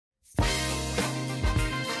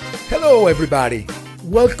Hello, everybody.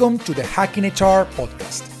 Welcome to the Hacking HR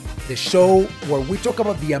podcast, the show where we talk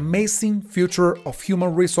about the amazing future of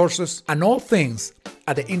human resources and all things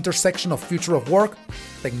at the intersection of future of work,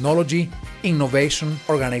 technology, innovation,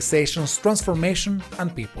 organizations, transformation,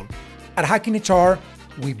 and people. At Hacking HR,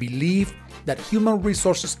 we believe that human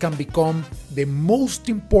resources can become the most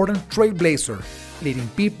important trailblazer, leading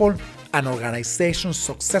people and organizations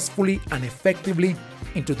successfully and effectively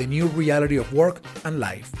into the new reality of work and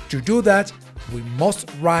life. To do that, we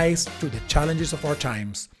must rise to the challenges of our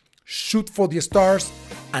times, shoot for the stars,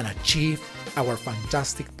 and achieve our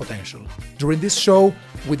fantastic potential. During this show,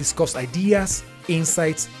 we discuss ideas,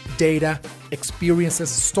 insights, data, experiences,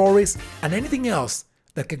 stories, and anything else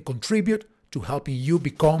that can contribute to helping you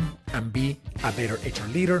become and be a better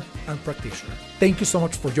HR leader and practitioner. Thank you so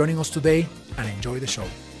much for joining us today and enjoy the show.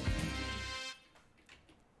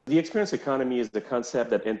 The experience economy is the concept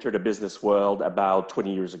that entered the business world about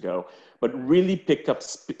 20 years ago, but really picked up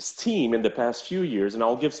steam in the past few years. And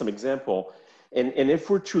I'll give some example. And if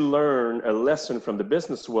we're to learn a lesson from the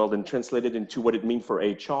business world and translate it into what it means for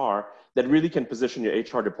HR, that really can position your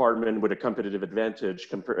HR department with a competitive advantage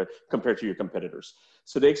compared to your competitors.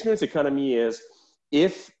 So the experience economy is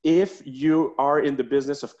if you are in the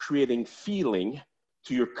business of creating feeling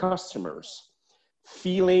to your customers,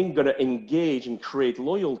 feeling going to engage and create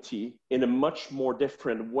loyalty in a much more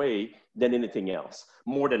different way than anything else.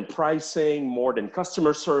 More than pricing, more than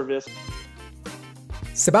customer service.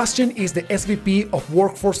 Sebastien is the SVP of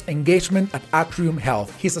Workforce Engagement at Atrium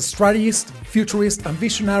Health. He's a strategist, futurist, and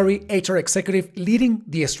visionary HR executive leading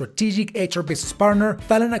the strategic HR business partner,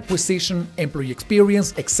 talent acquisition, employee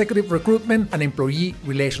experience, executive recruitment, and employee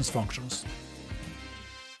relations functions.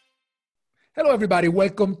 Hello, everybody.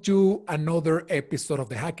 Welcome to another episode of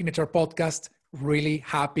the Hacking HR podcast. Really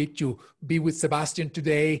happy to be with Sebastien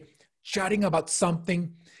today, chatting about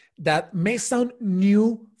something that may sound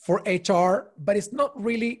new for HR, but it's not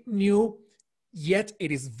really new, yet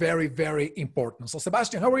it is very, very important. So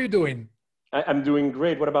Sebastien, how are you doing? I'm doing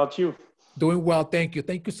great. What about you? Doing well, thank you.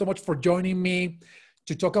 Thank you so much for joining me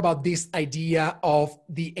to talk about this idea of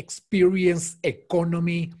the experience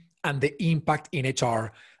economy and the impact in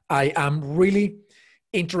HR. I am really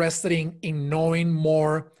interested in knowing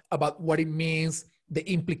more about what it means, the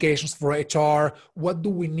implications for HR. What do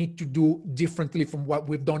we need to do differently from what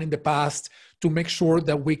we've done in the past to make sure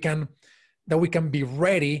that we can be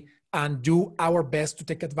ready and do our best to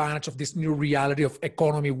take advantage of this new reality of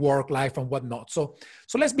economy, work, life, and whatnot. So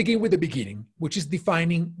let's begin with the beginning, which is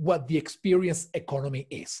defining what the experience economy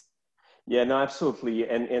is. Yeah, no, absolutely.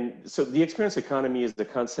 And so the experience economy is the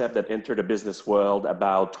concept that entered the business world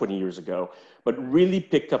about 20 years ago, but really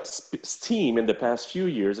picked up steam in the past few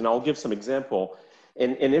years. And I'll give some example.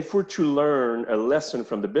 And if we're to learn a lesson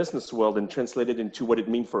from the business world and translate it into what it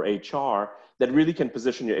means for HR, that really can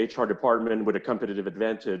position your HR department with a competitive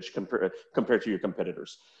advantage compared to your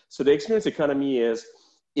competitors. So the experience economy is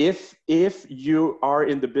if you are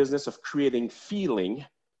in the business of creating feeling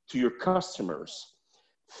to your customers,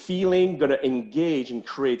 feeling going to engage and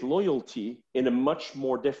create loyalty in a much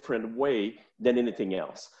more different way than anything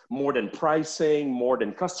else. More than pricing, more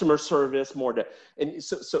than customer service,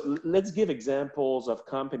 so let's give examples of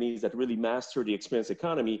companies that really master the experience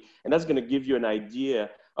economy, and that's going to give you an idea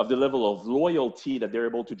of the level of loyalty that they're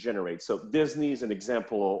able to generate. So Disney is an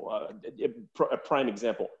example, a prime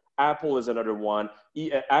example. Apple is another one.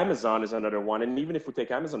 Amazon is another one. And even if we take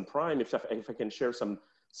Amazon Prime, if I can share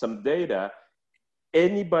some data,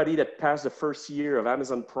 anybody that passed the first year of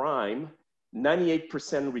Amazon Prime,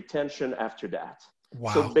 98% retention after that.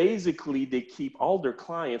 Wow. So basically they keep all their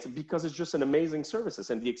clients because it's just an amazing services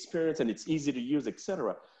and the experience and it's easy to use,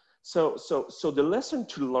 etc. So the lesson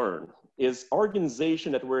to learn is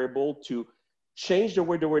organization that were able to change the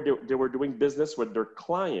way they were doing business with their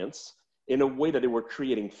clients in a way that they were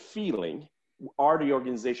creating feeling are the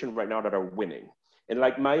organization right now that are winning. And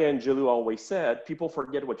like Maya Angelou always said, people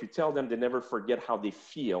forget what you tell them, they never forget how they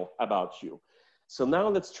feel about you. So now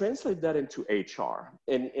let's translate that into HR.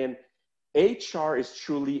 And HR is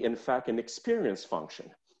truly, in fact, an experience function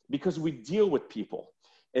because we deal with people.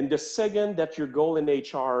 And the second that your goal in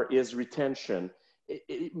HR is retention,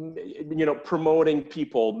 promoting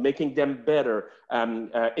people, making them better,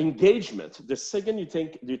 engagement. The second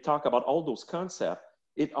you talk about all those concepts,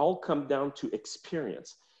 it all comes down to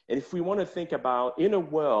experience. And if we want to think about in a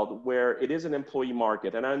world where it is an employee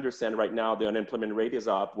market, and I understand right now the unemployment rate is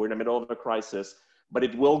up, we're in the middle of a crisis, but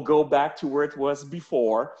it will go back to where it was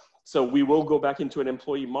before. So we will go back into an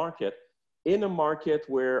employee market. In a market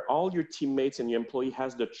where all your teammates and your employee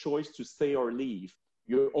has the choice to stay or leave,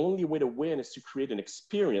 your only way to win is to create an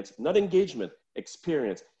experience, not engagement,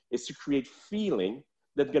 experience. is to create feeling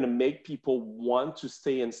that's going to make people want to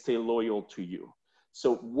stay loyal to you.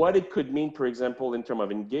 So what it could mean, for example, in terms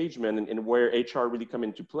of engagement and where HR really come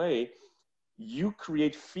into play, you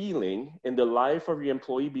create feeling in the life of your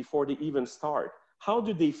employee before they even start. How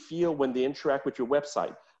do they feel when they interact with your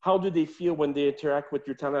website? How do they feel when they interact with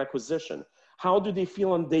your talent acquisition? How do they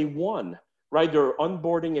feel on day one, right? Their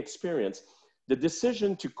onboarding experience. The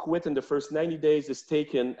decision to quit in the first 90 days is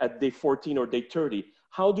taken at day 14 or day 30.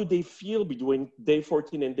 How do they feel between day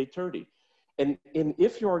 14 and day 30? And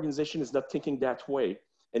if your organization is not thinking that way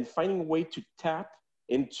and finding a way to tap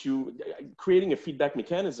into creating a feedback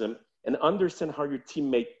mechanism and understand how your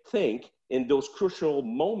teammate think in those crucial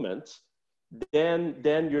moments,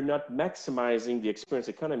 then you're not maximizing the experience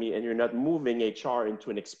economy and you're not moving HR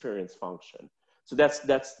into an experience function. So that's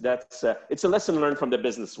it's a lesson learned from the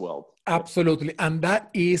business world. Absolutely. And that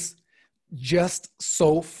is just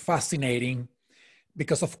so fascinating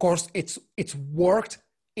because of course it's worked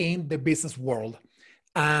in the business world.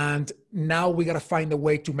 And now we got to find a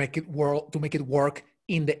way to make it work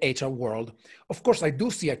in the HR world. Of course, I do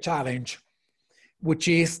see a challenge, which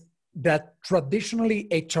is that traditionally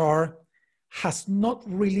HR has not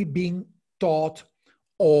really been taught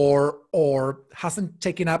or hasn't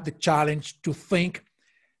taken up the challenge to think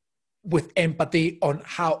with empathy on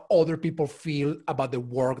how other people feel about the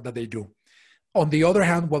work that they do. On the other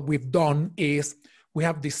hand, what we've done is we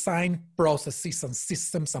have designed processes and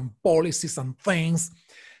systems and policies and things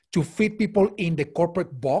to fit people in the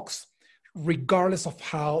corporate box, regardless of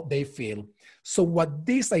how they feel. So what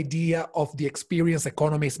this idea of the experience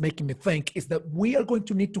economy is making me think is that we are going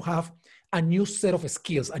to need to have a new set of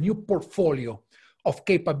skills, a new portfolio of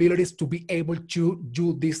capabilities to be able to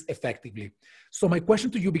do this effectively. So my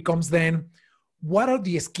question to you becomes then, what are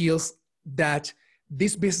the skills that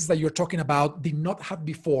this business that you're talking about did not have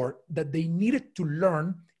before that they needed to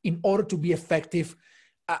learn in order to be effective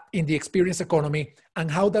in the experience economy, and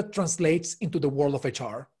how that translates into the world of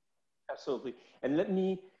HR? Absolutely. And let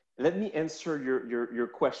me answer your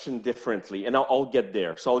question differently, and I'll get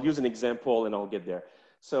there. So I'll use an example and I'll get there.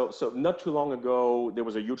 So not too long ago, there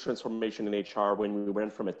was a huge transformation in HR when we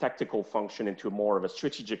went from a tactical function into more of a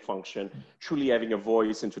strategic function, truly having a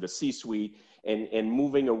voice into the C-suite and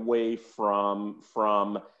moving away from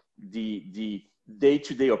the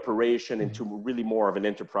day-to-day operation into really more of an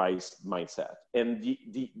enterprise mindset. And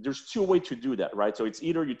there's two ways to do that, right? So it's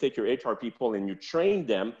either you take your HR people and you train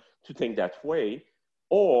them to think that way,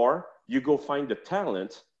 or you go find the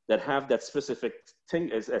talent that have that specific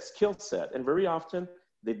thing as a skill set. And very often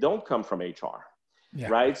they don't come from HR,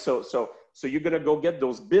 right? So you're gonna go get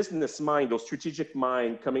those business mind, those strategic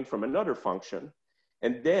mind coming from another function.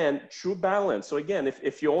 And then true balance. So again,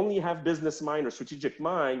 if you only have business mind or strategic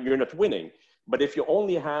mind, you're not winning. But if you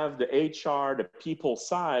only have the HR, the people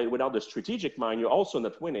side without the strategic mind, you're also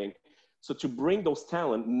not winning. So to bring those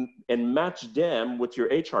talent and match them with your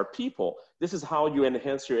HR people, this is how you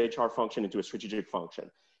enhance your HR function into a strategic function.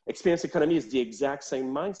 Experience economy is the exact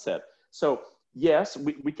same mindset. So yes,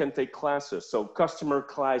 we can take classes. So customer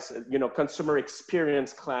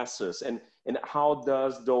experience classes, and how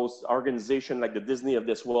does those organizations like the Disney of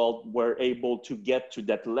this world were able to get to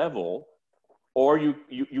that level? Or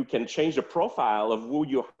you can change the profile of who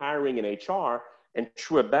you're hiring in HR, and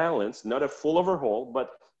through a balance, not a full overhaul,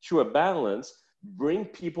 but through a balance, bring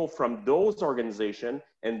people from those organizations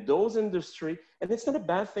and those industry. And it's not a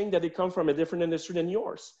bad thing that they come from a different industry than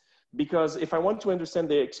yours. Because if I want to understand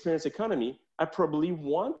the experience economy, I probably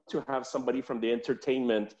want to have somebody from the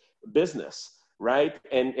entertainment business, right?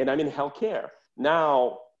 And I'm in healthcare.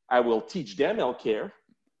 Now I will teach them healthcare,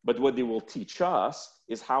 but what they will teach us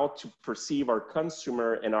is how to perceive our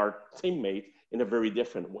consumer and our teammate in a very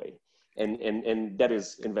different way. And that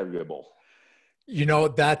is invaluable. You know,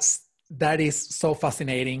 that is so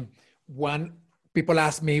fascinating. When people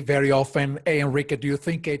ask me very often, hey, Enrique, do you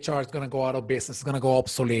think HR is going to go out of business? It's going to go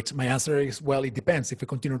obsolete? My answer is, well, it depends. If we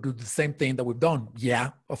continue to do the same thing that we've done, yeah,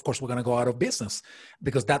 of course, we're going to go out of business,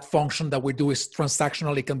 because that function that we do is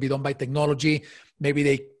transactional. It can be done by technology. Maybe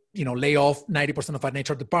they, lay off 90% of an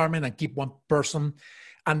HR department and keep one person.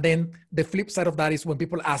 And then the flip side of that is when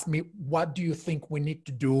people ask me, what do you think we need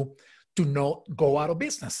to do to not go out of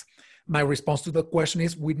business? My response to the question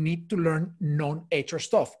is, we need to learn non-HR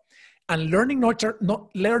stuff. And learning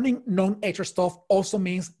non-HR stuff also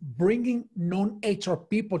means bringing non-HR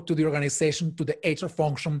people to the organization, to the HR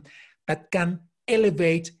function that can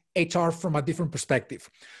elevate HR from a different perspective.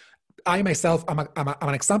 I myself, I'm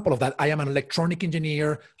an example of that. I am an electronic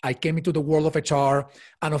engineer. I came into the world of HR.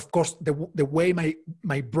 And of course, the way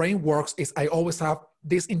my brain works is I always have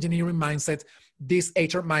this engineering mindset this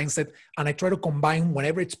HR mindset, and I try to combine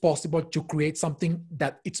whenever it's possible to create something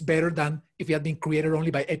that it's better than if it had been created only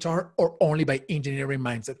by HR or only by engineering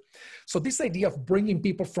mindset. So this idea of bringing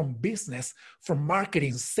people from business, from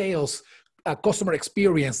marketing, sales, customer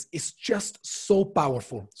experience is just so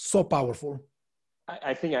powerful, so powerful.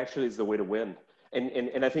 I think actually it's the way to win.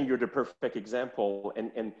 And I think you're the perfect example.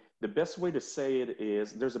 And the best way to say it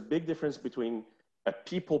is there's a big difference between a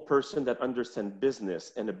people person that understands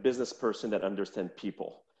business and a business person that understands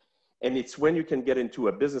people. And it's when you can get into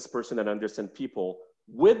a business person that understands people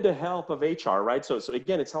with the help of HR, right? So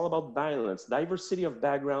again, it's all about balance. Diversity of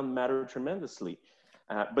background matter tremendously.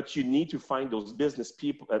 But you need to find those business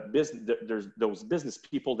people, there's those business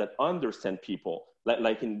people that understand people,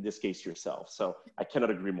 like in this case yourself. So I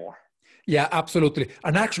cannot agree more. Yeah, absolutely.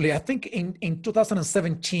 And actually, I think in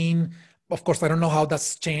 2017, of course, I don't know how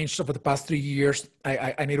that's changed over the past 3 years.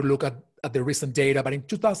 I need to look at the recent data, but in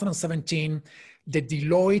 2017, the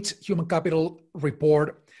Deloitte Human Capital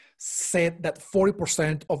report said that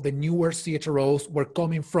 40% of the newer CHROs were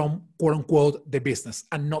coming from, quote unquote, the business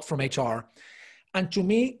and not from HR. And to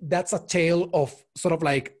me, that's a tale of sort of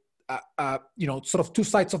like, sort of two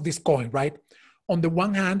sides of this coin, right? On the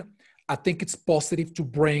one hand, I think it's positive to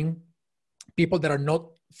bring people that are not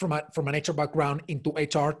from an HR background into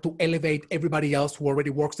HR to elevate everybody else who already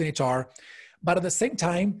works in HR. But at the same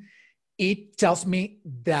time, it tells me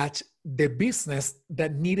that the business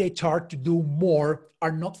that need HR to do more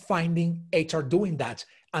are not finding HR doing that.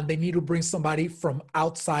 And they need to bring somebody from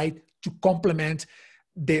outside to complement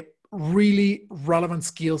the really relevant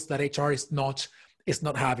skills that HR is not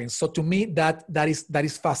having. So to me, that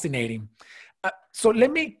is fascinating. So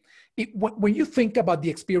when you think about the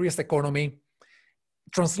experience economy,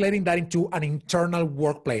 translating that into an internal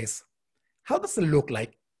workplace, how does it look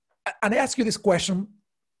like? And I ask you this question,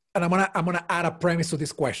 and I'm gonna add a premise to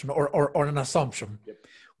this question or an assumption. Yep.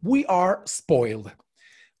 We are spoiled.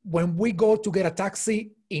 When we go to get a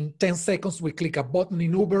taxi, in 10 seconds, we click a button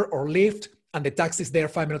in Uber or Lyft, and the taxi is there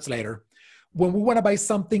 5 minutes later. When we want to buy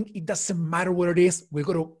something, it doesn't matter what it is. We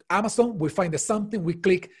go to Amazon, we find the something, we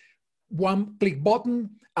click one click button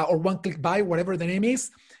or one click buy, whatever the name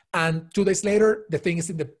is. And 2 days later, the thing is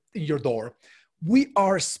in your door. We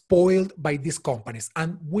are spoiled by these companies,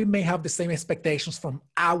 and we may have the same expectations from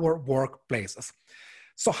our workplaces.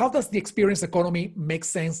 So how does the experience economy make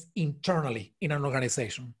sense internally in an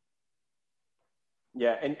organization?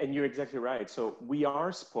 Yeah, and you're exactly right. So we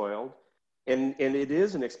are spoiled, and it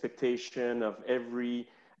is an expectation of every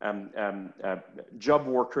job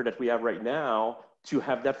worker that we have right now to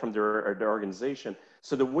have that from their organization.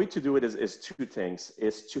 So the way to do it is two things,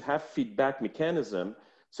 is to have feedback mechanism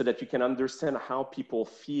so that you can understand how people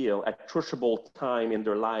feel at crucial time in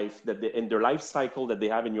their life, in their life cycle that they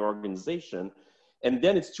have in your organization. And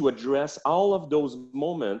then it's to address all of those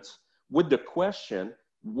moments with the question,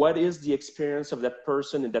 what is the experience of that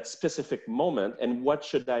person in that specific moment, and what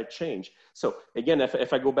should I change? So again,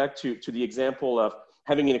 if I go back to the example of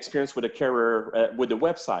having an experience with a carrier, with a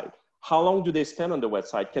website, how long do they spend on the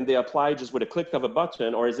website? Can they apply just with a click of a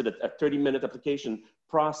button, or is it a 30-minute application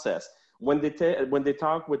process? When they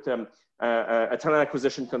talk with a talent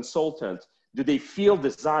acquisition consultant, do they feel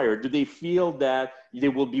desired? Do they feel that they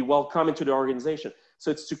will be welcome into the organization? So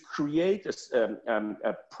it's to create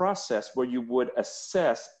a process where you would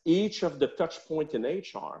assess each of the touch points in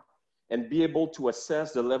HR and be able to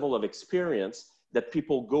assess the level of experience that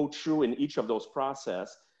people go through in each of those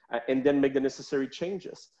processes, and then make the necessary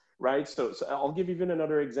changes. Right. So I'll give even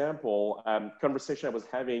another example. Conversation I was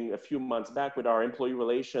having a few months back with our employee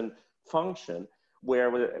relation function,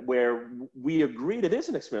 where we agreed it is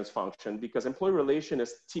an experience function, because employee relation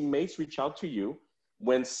is teammates reach out to you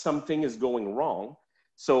when something is going wrong.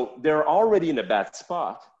 So they're already in a bad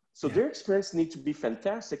spot. So their experience needs to be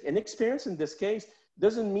fantastic. And experience in this case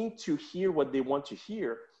doesn't mean to hear what they want to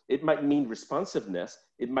hear. It might mean responsiveness.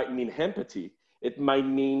 It might mean empathy. It might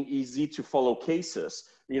mean easy to follow cases,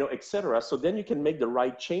 et cetera. So then you can make the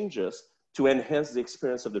right changes to enhance the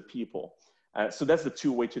experience of the people. So that's the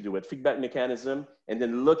two way to do it. Feedback mechanism, and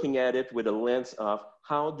then looking at it with a lens of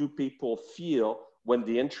how do people feel when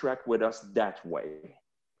they interact with us that way,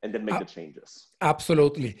 and then make the changes.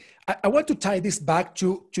 Absolutely. I want to tie this back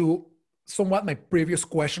to somewhat my previous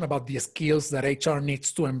question about the skills that HR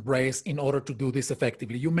needs to embrace in order to do this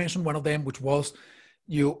effectively. You mentioned one of them, which was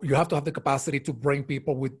you have to have the capacity to bring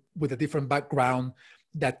people with a different background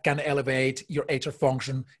that can elevate your HR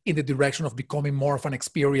function in the direction of becoming more of an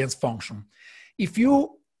experience function.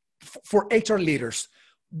 For HR leaders,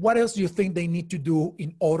 what else do you think they need to do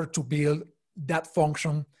in order to build that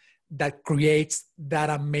function that creates that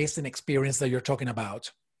amazing experience that you're talking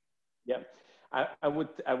about? Yeah, I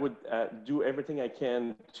would do everything I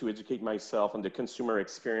can to educate myself on the consumer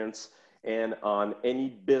experience and on any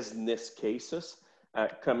business cases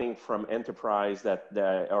coming from enterprise that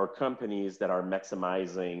or companies that are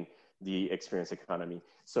maximizing the experience economy.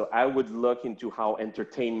 So I would look into how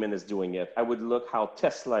entertainment is doing it. I would look how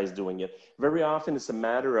Tesla is doing it. Very often it's a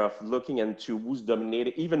matter of looking into who's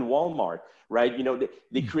dominating, even Walmart, right? You know,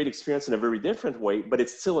 they create experience in a very different way, but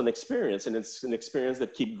it's still an experience, and it's an experience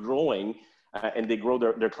that keep growing and they grow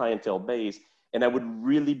their clientele base. And I would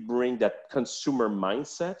really bring that consumer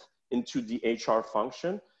mindset into the HR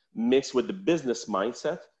function mixed with the business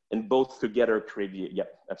mindset, and both together create the, yeah,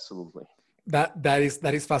 absolutely.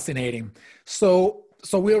 That is fascinating. So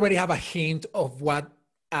we already have a hint of what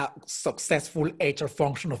a successful HR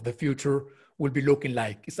function of the future will be looking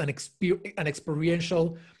like. It's an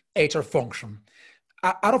experiential HR function.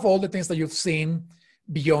 Out of all the things that you've seen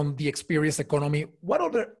beyond the experience economy, what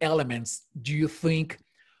other elements do you think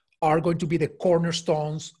are going to be the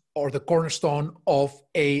cornerstones or the cornerstone of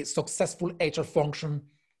a successful HR function,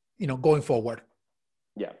 you know, going forward?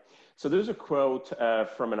 Yeah. So there's a quote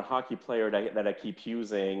from a hockey player that I keep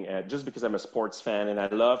using just because I'm a sports fan and I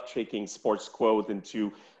love taking sports quotes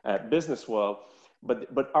into business world.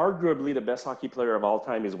 But arguably the best hockey player of all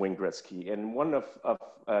time is Wayne Gretzky. And one of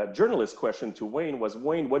journalist's question to Wayne was,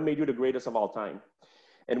 Wayne, what made you the greatest of all time?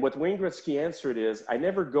 And what Wayne Gretzky answered is, I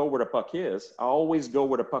never go where the puck is. I always go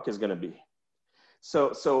where the puck is going to be.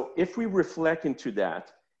 So if we reflect into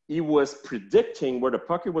that, he was predicting where the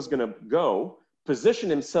puck was going to go,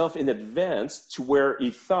 positioned himself in advance to where he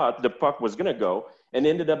thought the puck was going to go, and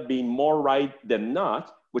ended up being more right than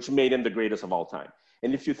not, which made him the greatest of all time.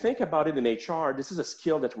 And if you think about it in HR, this is a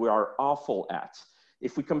skill that we are awful at.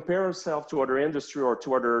 If we compare ourselves to other industry or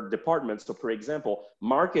to other departments, so for example,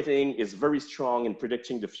 marketing is very strong in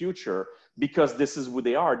predicting the future because this is who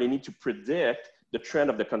they are. They need to predict the trend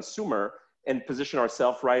of the consumer and position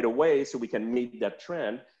ourselves right away so we can meet that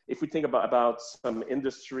trend. If we think about some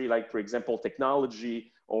industry, like for example,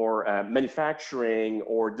 technology or manufacturing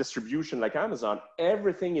or distribution like Amazon,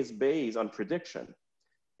 everything is based on prediction.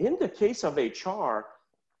 In the case of HR,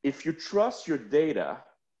 if you trust your data,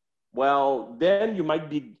 well, then you might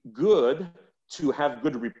be good to have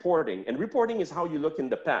good reporting. And reporting is how you look in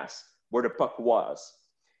the past, where the puck was.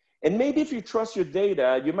 And maybe if you trust your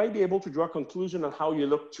data, you might be able to draw a conclusion on how you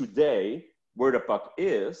look today, where the puck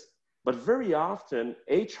is. But very often,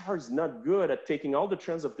 HR is not good at taking all the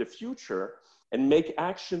trends of the future and make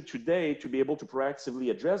action today to be able to proactively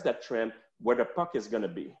address that trend where the puck is going to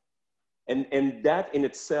be. And that in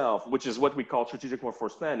itself, which is what we call strategic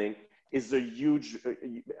workforce planning, is a huge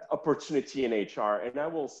opportunity in HR. And I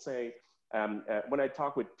will say, when I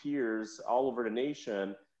talk with peers all over the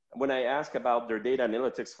nation, when I ask about their data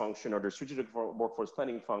analytics function or their strategic workforce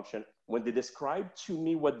planning function, when they describe to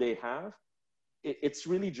me what they have, it's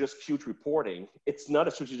really just cute reporting. It's not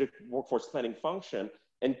a strategic workforce planning function.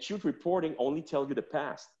 And cute reporting only tells you the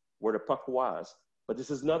past, where the puck was. But this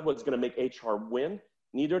is not what's going to make HR win.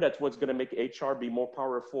 Neither that's what's going to make HR be more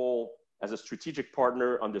powerful as a strategic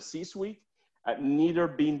partner on the C-suite. Neither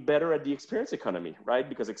being better at the experience economy, right?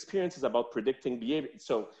 Because experience is about predicting behavior.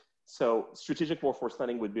 So strategic workforce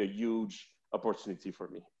planning would be a huge opportunity for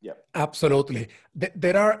me. Yeah. Absolutely.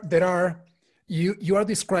 You are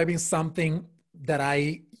describing something that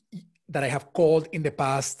I have called in the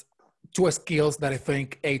past two skills that I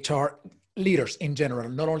think HR leaders in general,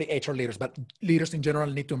 not only HR leaders, but leaders in general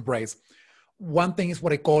need to embrace. One thing is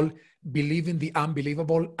what I call believing the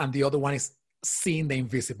unbelievable, and the other one is seeing the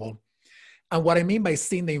invisible. And what I mean by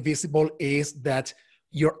seeing the invisible is that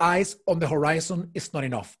your eyes on the horizon is not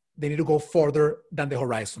enough. They need to go further than the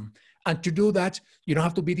horizon. And to do that, you don't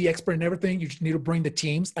have to be the expert in everything. You just need to bring the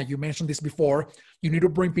teams. And you mentioned this before. You need to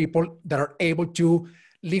bring people that are able to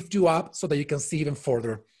lift you up so that you can see even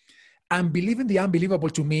further. And believing the unbelievable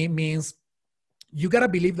to me means you got to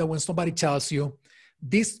believe that when somebody tells you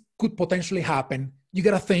this could potentially happen, you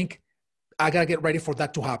got to think, I got to get ready for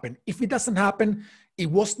that to happen. If it doesn't happen, it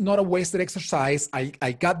was not a wasted exercise.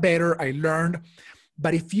 I got better. I learned.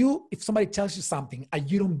 But if somebody tells you something and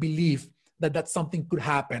you don't believe that something could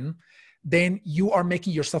happen, then you are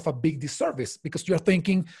making yourself a big disservice, because you're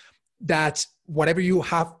thinking that whatever you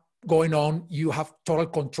have going on, you have total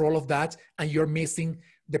control of that, and you're missing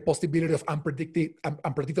the possibility of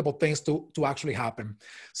unpredictable things to actually happen.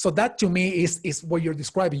 So that to me is what you're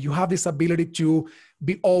describing. You have this ability to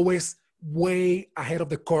be always way ahead of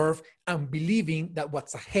the curve and believing that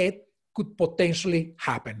what's ahead could potentially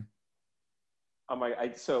happen.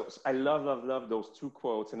 So I love those two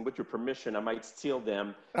quotes, and with your permission, I might steal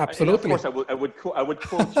them. Absolutely. And of course, I would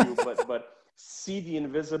quote you, but see the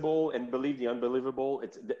invisible and believe the unbelievable.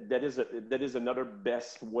 That is another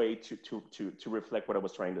best way to reflect what I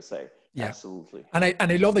was trying to say. Yeah, absolutely.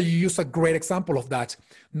 And I love that you use a great example of that.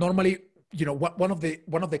 Normally, one of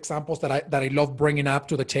the examples that I love bringing up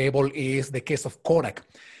to the table is the case of Kodak.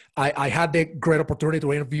 I had the great opportunity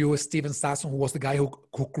to interview Steven Sasson, who was the guy who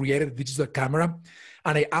created the digital camera.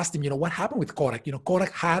 And I asked him, what happened with Kodak?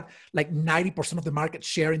 Kodak had like 90% of the market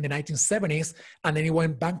share in the 1970s, and then he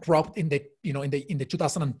went bankrupt in the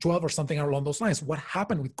 2012 or something along those lines. What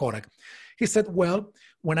happened with Kodak? He said, well,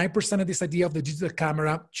 when I presented this idea of the digital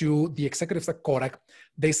camera to the executives at Kodak,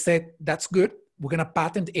 they said, that's good. We're going to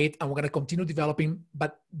patent it and we're going to continue developing,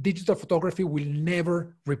 but digital photography will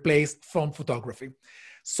never replace film photography.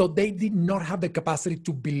 So they did not have the capacity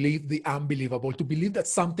to believe the unbelievable, to believe that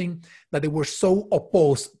something that they were so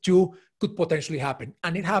opposed to could potentially happen.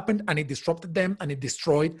 And it happened, and it disrupted them, and it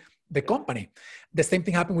destroyed the company. The same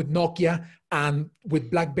thing happened with Nokia and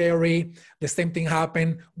with BlackBerry. The same thing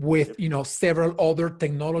happened with, several other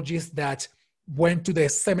technologies that went to the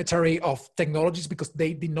cemetery of technologies because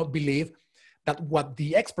they did not believe that what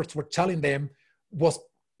the experts were telling them was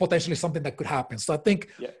potentially something that could happen. So I think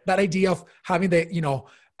that idea of having the,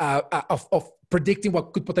 of predicting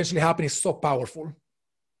what could potentially happen is so powerful.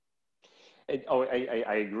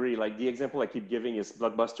 I agree. Like the example I keep giving is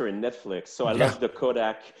Blockbuster and Netflix. So I love the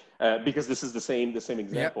Kodak because this is the same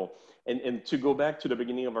example. And to go back to the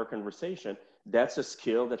beginning of our conversation, that's a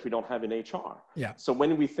skill that we don't have in HR. Yeah. So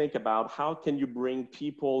when we think about how can you bring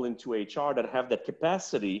people into HR that have that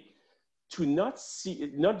capacity to not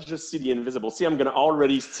just see the invisible. See, I'm going to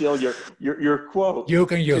already steal your quote. You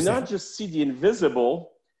can use it. To not just see the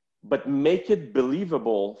invisible, but make it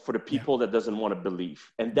believable for the people that doesn't want to believe.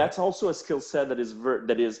 And that's also a skill set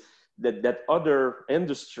that other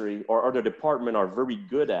industry or other department are very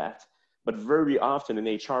good at, but very often in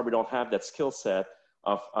HR, we don't have that skill set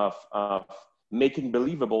of making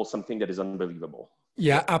believable something that is unbelievable.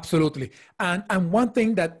 Yeah, absolutely. And one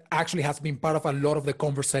thing that actually has been part of a lot of the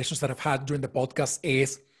conversations that I've had during the podcast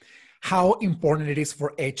is how important it is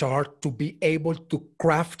for HR to be able to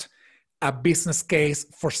craft a business case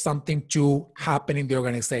for something to happen in the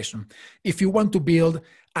organization. If you want to build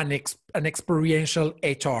an experiential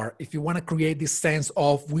HR, if you want to create this sense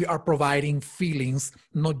of we are providing feelings,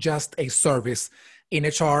 not just a service in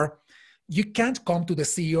HR, you can't come to the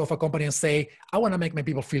CEO of a company and say, I want to make my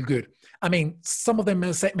people feel good. I mean, some of them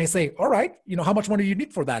may say, all right, how much money do you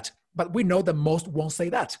need for that? But we know that most won't say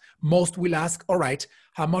that. Most will ask, all right,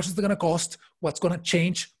 how much is it going to cost? What's going to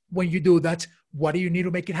change when you do that? What do you need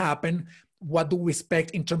to make it happen? What do we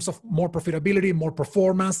expect in terms of more profitability, more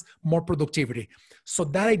performance, more productivity? So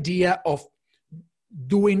that idea of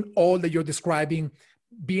doing all that you're describing,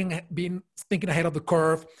 being thinking ahead of the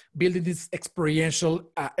curve, building this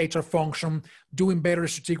experiential HR function, doing better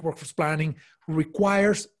strategic workforce planning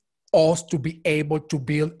requires us to be able to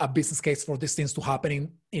build a business case for these things to happen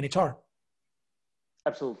in HR.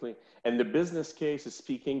 Absolutely. And the business case is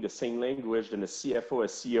speaking the same language than a CFO, a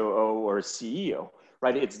COO, or a CEO,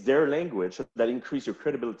 right? It's their language that increase your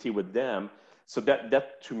credibility with them. So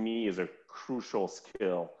that to me is a crucial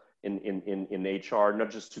skill in HR, not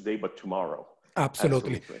just today, but tomorrow.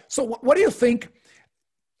 Absolutely. So what do you think?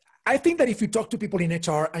 I think that if you talk to people in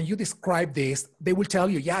HR and you describe this, they will tell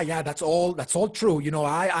you, yeah, that's all true.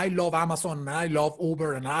 I love Amazon and I love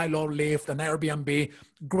Uber and I love Lyft and Airbnb,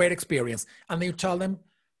 great experience. And then you tell them,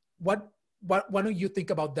 why don't you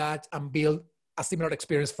think about that and build a similar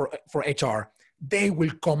experience for HR? They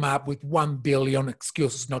will come up with 1 billion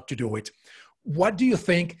excuses not to do it. What do you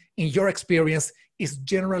think, in your experience, is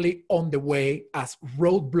generally on the way as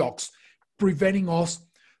roadblocks preventing us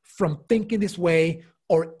from thinking this way,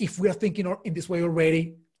 or if we are thinking in this way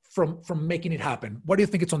already, from making it happen? What do you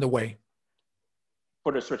think it's on the way?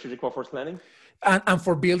 For the strategic workforce planning? And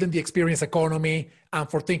for building the experience economy and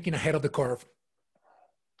for thinking ahead of the curve.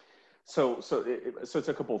 So it's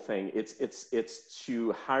a couple of things. It's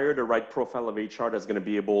to hire the right profile of HR that's going to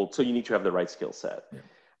be able, so you need to have the right skill set. Yeah.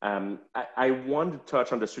 I want to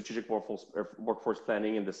touch on the strategic workforce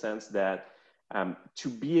planning in the sense that to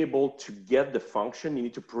be able to get the function, you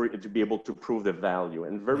need to be able to prove the value.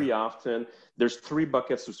 And very often, there's 3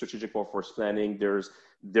 buckets to strategic workforce planning. There's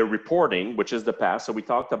the reporting, which is the past. So we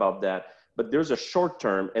talked about that. But there's a short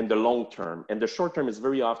term and the long term. And the short term is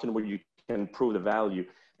very often where you can prove the value.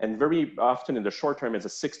 And very often in the short term, it's a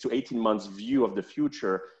 6 to 18 months view of the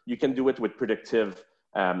future. You can do it with predictive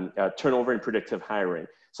turnover and predictive hiring.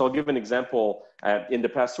 So I'll give an example. In the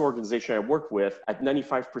past 2 organizations I worked with, at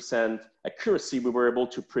 95% accuracy, we were able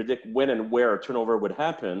to predict when and where turnover would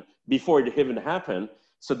happen before it even happened.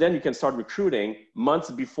 So then you can start recruiting months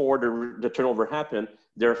before the turnover happened.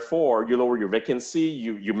 Therefore, you lower your vacancy,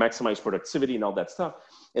 you maximize productivity and all that stuff.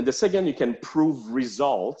 And the second, you can prove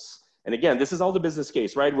results. And again, this is all the business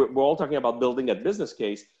case, right? We're all talking about building that business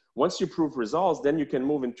case. Once you prove results, then you can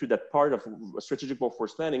move into that part of strategic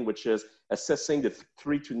workforce planning, which is assessing the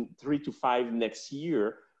 3 to 5 next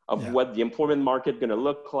year of what the employment market going to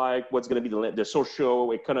look like, what's going to be the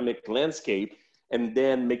socio-economic landscape, and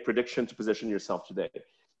then make prediction to position yourself today.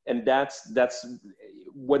 And that's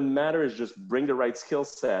what matters is just bring the right skill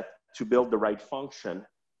set to build the right function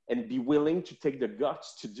and be willing to take the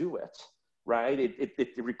guts to do it, right? It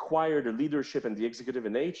required the leadership and the executive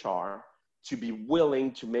in HR to be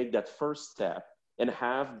willing to make that first step and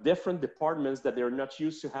have different departments that they're not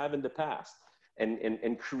used to have in the past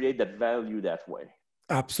and create that value that way.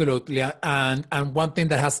 Absolutely. And one thing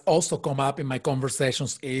that has also come up in my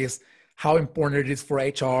conversations is how important it is for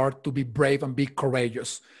HR to be brave and be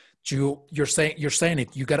courageous. You're saying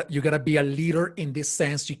it. You gotta be a leader in this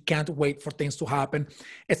sense. You can't wait for things to happen,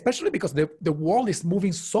 especially because the world is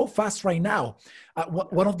moving so fast right now.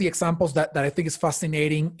 One of the examples that I think is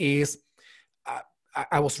fascinating is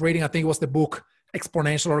I was reading, I think it was the book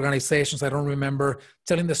Exponential Organizations. I don't remember,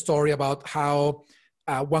 telling the story about how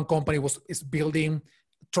one company is building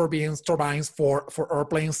turbines for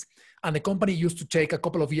airplanes. And the company used to take a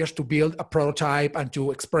couple of years to build a prototype and to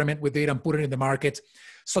experiment with it and put it in the market.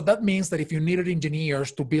 So that means that if you needed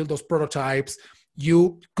engineers to build those prototypes,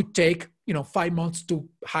 you could take 5 months to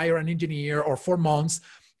hire an engineer or 4 months.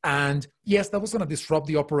 And yes, that was going to disrupt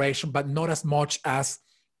the operation, but not as much as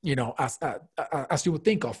as you would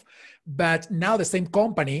think of. But now the same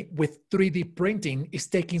company with 3D printing is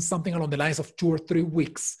taking something along the lines of 2 or 3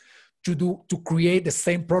 weeks to create the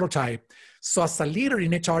same prototype. So as a leader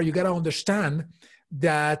in HR, you got to understand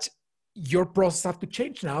that your process have to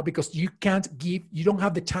change now, because you don't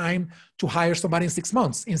have the time to hire somebody in 6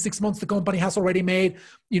 months. In 6 months, the company has already made,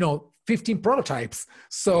 15 prototypes.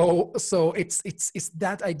 So it's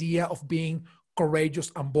that idea of being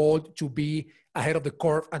courageous and bold, to be ahead of the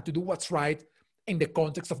curve and to do what's right in the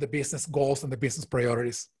context of the business goals and the business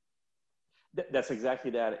priorities. That's exactly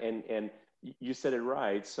that. And you said it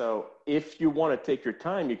right. So if you want to take your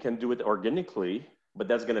time, you can do it organically, but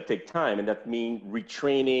that's going to take time. And that means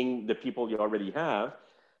retraining the people you already have.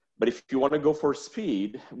 But if you want to go for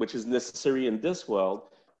speed, which is necessary in this world,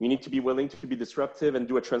 you need to be willing to be disruptive and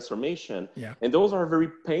do a transformation. Yeah. And those are very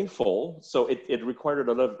painful. So it required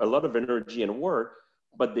a lot of energy and work,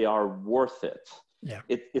 but they are worth it. Yeah.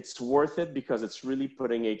 It's worth it because it's really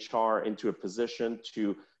putting HR into a position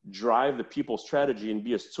to drive the people strategy and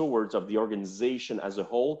be a stewards of the organization as a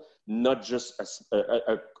whole, not just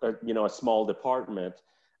a small department.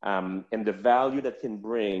 And the value that can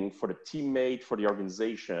bring for the teammate, for the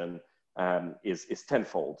organization, is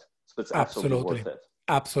tenfold. So it's absolutely worth it.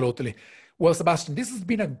 Absolutely. Well, Sebastien, this has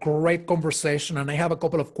been a great conversation, and I have a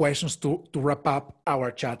couple of questions to wrap up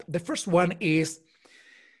our chat. The first one is,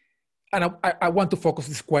 and I want to focus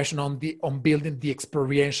this question on building the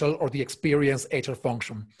experiential or the experience HR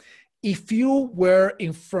function. If you were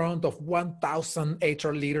in front of 1,000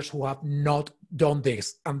 HR leaders who have not done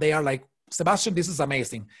this, and they are like, Sebastien, this is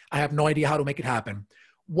amazing, I have no idea how to make it happen,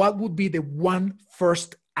 what would be the one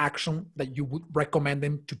first action that you would recommend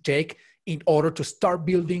them to take in order to start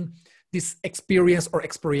building this experience or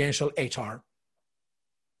experiential HR?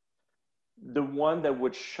 The one that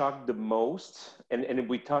would shock the most, and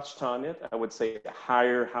we touched on it, I would say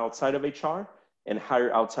hire outside of HR and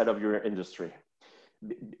hire outside of your industry.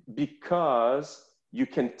 Because you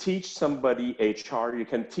can teach somebody HR, you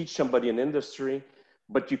can teach somebody an industry,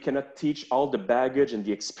 but you cannot teach all the baggage and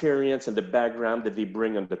the experience and the background that they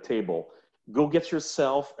bring on the table. Go get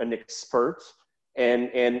yourself an expert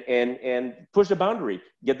and push the boundary.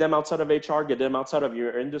 Get them outside of HR, get them outside of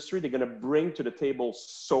your industry. They're going to bring to the table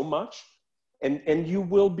so much, and you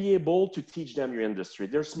will be able to teach them your industry.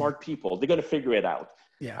 They're smart people. They're going to figure it out.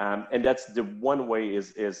 Yeah. And that's the one way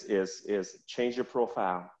is change your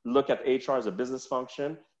profile. Look at HR as a business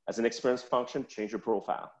function, as an experience function, change your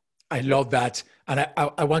profile. I love that. And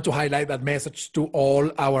I want to highlight that message to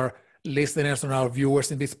all our listeners and our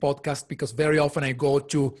viewers in this podcast, because very often I go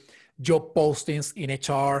to job postings in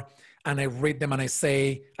HR and I read them and I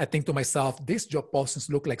think to myself, these job postings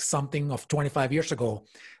look like something of 25 years ago.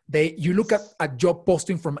 You look at a job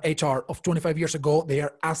posting from HR of 25 years ago, they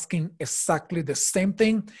are asking exactly the same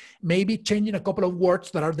thing, maybe changing a couple of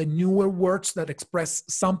words that are the newer words that express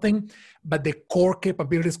something, but the core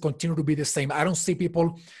capabilities continue to be the same. I don't see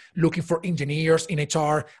people looking for engineers in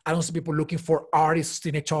HR. I don't see people looking for artists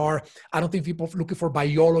in HR. I don't think people looking for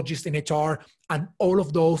biologists in HR. And all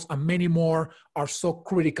of those and many more are so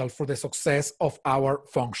critical for the success of our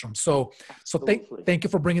function. So thank you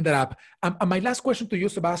for bringing that up. And my last question to you,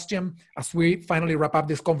 Sebastien, as we finally wrap up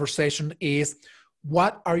this conversation is,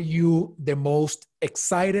 what are you the most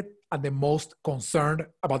excited and the most concerned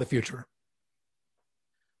about the future?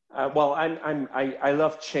 Well, I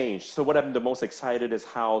love change. So what I'm the most excited is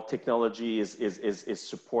how technology is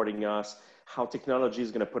supporting us, how technology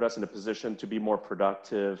is going to put us in a position to be more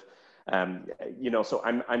productive. So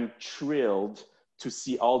I'm thrilled to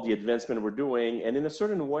see all the advancement we're doing. And in a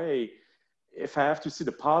certain way, if I have to see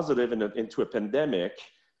the positive into a pandemic,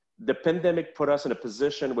 the pandemic put us in a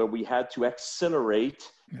position where we had to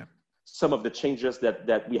accelerate some of the changes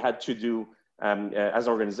that we had to do as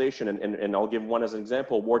an organization. And I'll give one as an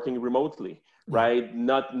example: working remotely, right?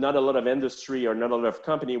 Not a lot of industry or not a lot of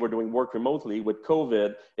company were doing work remotely. With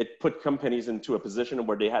COVID, it put companies into a position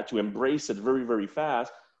where they had to embrace it very, very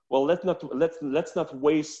fast. Well, let's not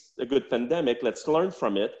waste a good pandemic. Let's learn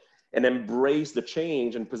from it and embrace the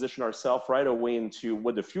change and position ourselves right away into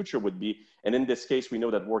what the future would be. And in this case, we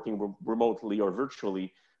know that working remotely or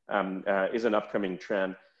virtually is an upcoming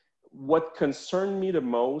trend. What concerned me the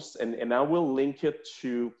most, and I will link it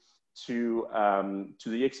to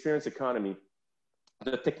the experience economy,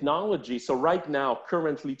 the technology. So right now,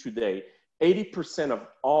 currently today, 80% of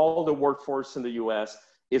all the workforce in the US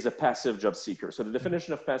is a passive job seeker. So the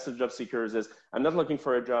definition of passive job seekers is, I'm not looking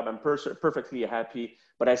for a job, I'm perfectly happy,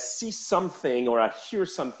 but I see something or I hear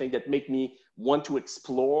something that make me want to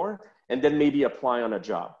explore and then maybe apply on a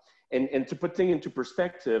job. And to put things into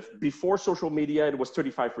perspective, before social media, it was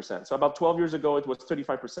 35%. So about 12 years ago, it was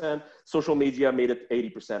 35%. Social media made it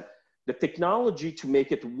 80%. The technology to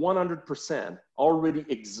make it 100% already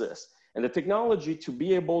exists. And the technology to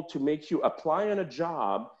be able to make you apply on a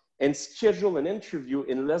job and schedule an interview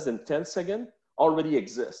in less than 10 seconds already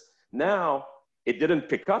exists. Now, it didn't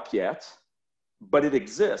pick up yet, but it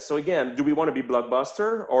exists. So again, do we want to be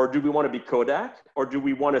Blockbuster, or do we want to be Kodak, or do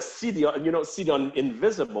we want to see the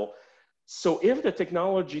invisible? So if the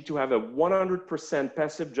technology to have a 100%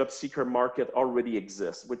 passive job seeker market already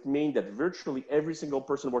exists, which means that virtually every single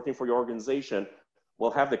person working for your organization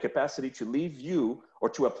will have the capacity to leave you or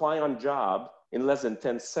to apply on job in less than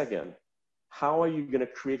 10 seconds, how are you going to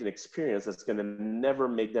create an experience that's going to never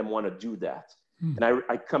make them want to do that? And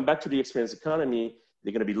I come back to the experience economy.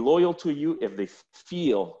 They're going to be loyal to you if they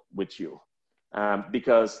feel with you,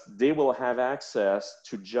 because they will have access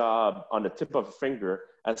to job on the tip of a finger,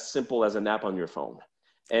 as simple as an app on your phone,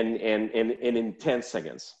 and in 10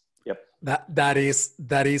 seconds. Yep. That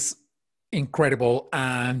is incredible.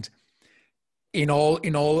 And in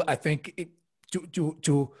all, I think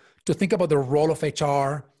to think about the role of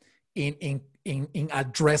HR in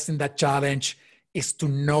addressing that challenge is to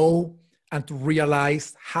know and to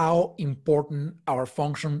realize how important our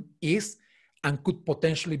function is and could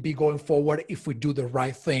potentially be going forward if we do the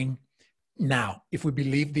right thing now, if we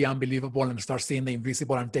believe the unbelievable and start seeing the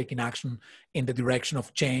invisible and taking action in the direction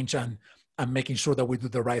of change and making sure that we do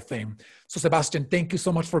the right thing. So Sebastien, thank you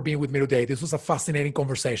so much for being with me today. This was a fascinating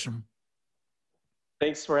conversation.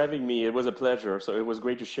 Thanks for having me. It was a pleasure. So it was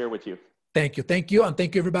great to share with you. Thank you. Thank you. And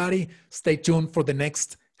thank you, everybody. Stay tuned for the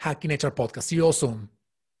next Hacking HR podcast. See you all soon.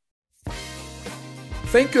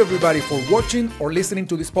 Thank you, everybody, for watching or listening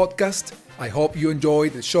to this podcast. I hope you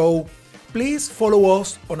enjoyed the show. Please follow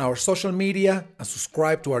us on our social media and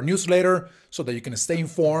subscribe to our newsletter so that you can stay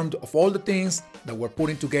informed of all the things that we're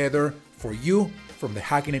putting together for you from the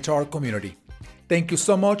Hacking HR community. Thank you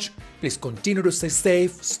so much. Please continue to stay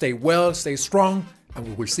safe, stay well, stay strong, and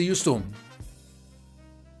we will see you soon.